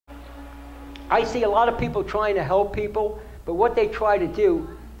I see a lot of people trying to help people, but what they try to do,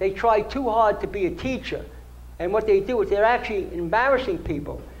 they try too hard to be a teacher. And what they do is they're actually embarrassing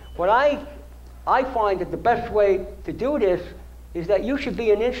people. What I find that the best way to do this is that you should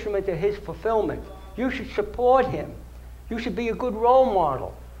be an instrument of his fulfillment. You should support him. You should be a good role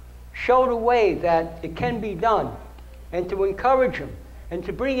model. Show the way that it can be done, and to encourage him, and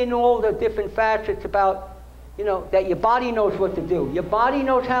to bring in all the different facets about, you know, that your body knows what to do. Your body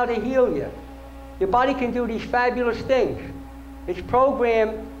knows how to heal you. Your body can do these fabulous things. It's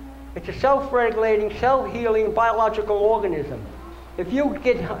programmed, it's a self-regulating, self-healing biological organism. If you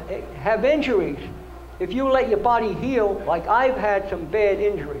have injuries, if you let your body heal, like I've had some bad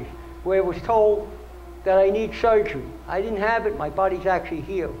injuries, where it was told that I need surgery. I didn't have it, my body's actually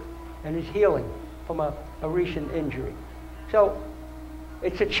healed, and is healing from a recent injury. So,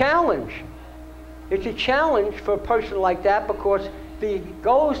 it's a challenge. It's a challenge for a person like that, because if he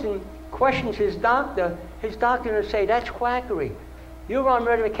goes and questions his doctor will say, that's quackery. You're on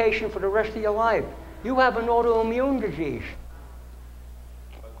medication for the rest of your life. You have an autoimmune disease.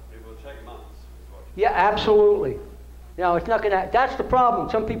 But it will take months. Yeah, absolutely. Now, it's not gonna, that's the problem.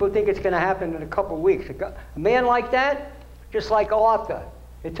 Some people think it's gonna happen in a couple of weeks. A man like that, just like Arthur,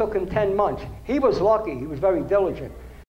 it took him 10 months. He was lucky, he was very diligent.